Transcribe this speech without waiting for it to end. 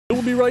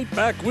We'll be right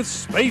back with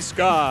Space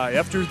Guy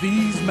after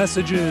these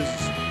messages.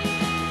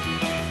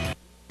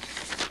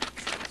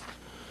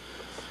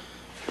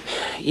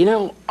 You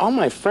know, all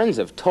my friends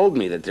have told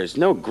me that there's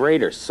no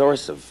greater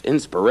source of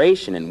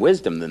inspiration and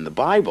wisdom than the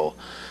Bible.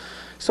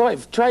 So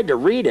I've tried to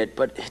read it,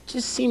 but it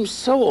just seems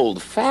so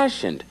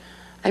old-fashioned.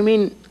 I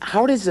mean,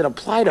 how does it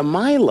apply to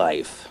my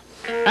life?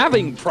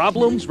 Having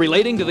problems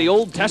relating to the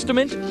Old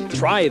Testament?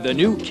 Try the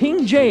new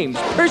King James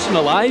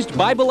Personalized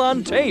Bible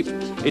on Tape.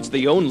 It's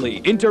the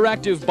only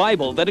interactive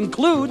Bible that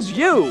includes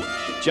you.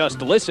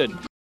 Just listen.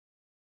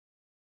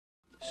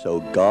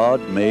 So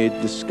God made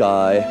the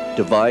sky,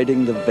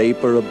 dividing the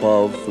vapor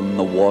above from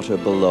the water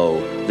below.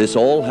 This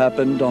all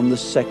happened on the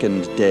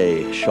second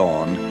day,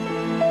 Sean.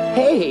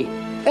 Hey,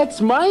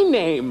 that's my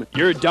name.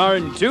 You're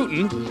darn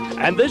tootin',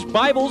 and this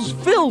Bible's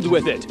filled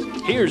with it.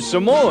 Here's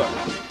some more.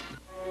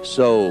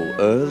 So,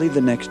 early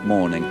the next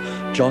morning,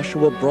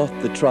 Joshua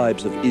brought the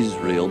tribes of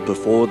Israel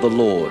before the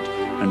Lord,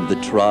 and the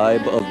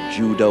tribe of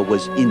Judah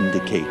was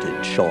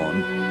indicated,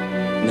 Sean.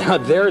 Now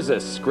there's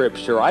a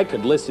scripture I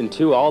could listen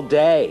to all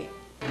day.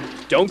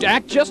 Don't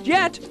act just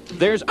yet.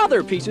 There's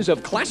other pieces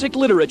of classic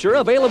literature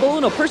available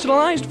in a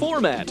personalized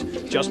format.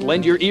 Just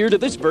lend your ear to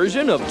this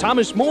version of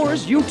Thomas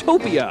More's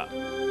Utopia.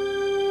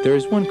 There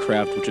is one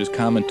craft which is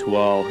common to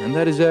all, and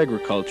that is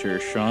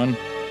agriculture, Sean.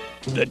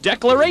 The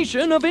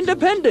Declaration of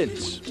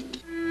Independence.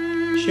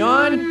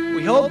 Sean,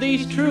 we hold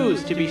these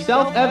truths to be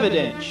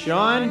self-evident,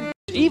 Sean.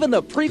 Even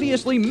the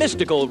previously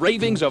mystical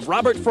ravings of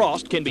Robert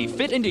Frost can be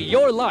fit into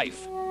your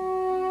life.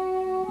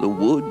 The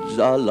woods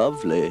are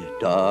lovely,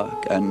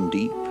 dark and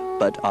deep,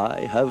 but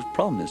I have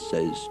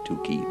promises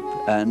to keep.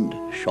 And,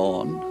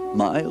 Sean,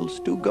 miles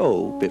to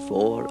go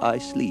before I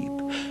sleep.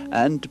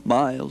 And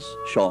miles,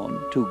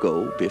 Sean, to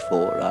go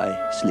before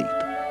I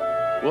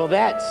sleep. Well,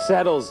 that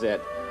settles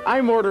it.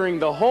 I'm ordering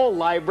the whole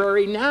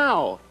library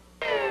now.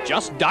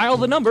 Just dial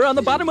the number on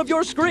the bottom of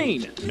your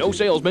screen. No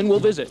salesman will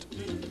visit.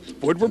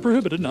 Void where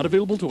prohibited, not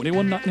available to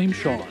anyone not named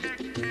Sean.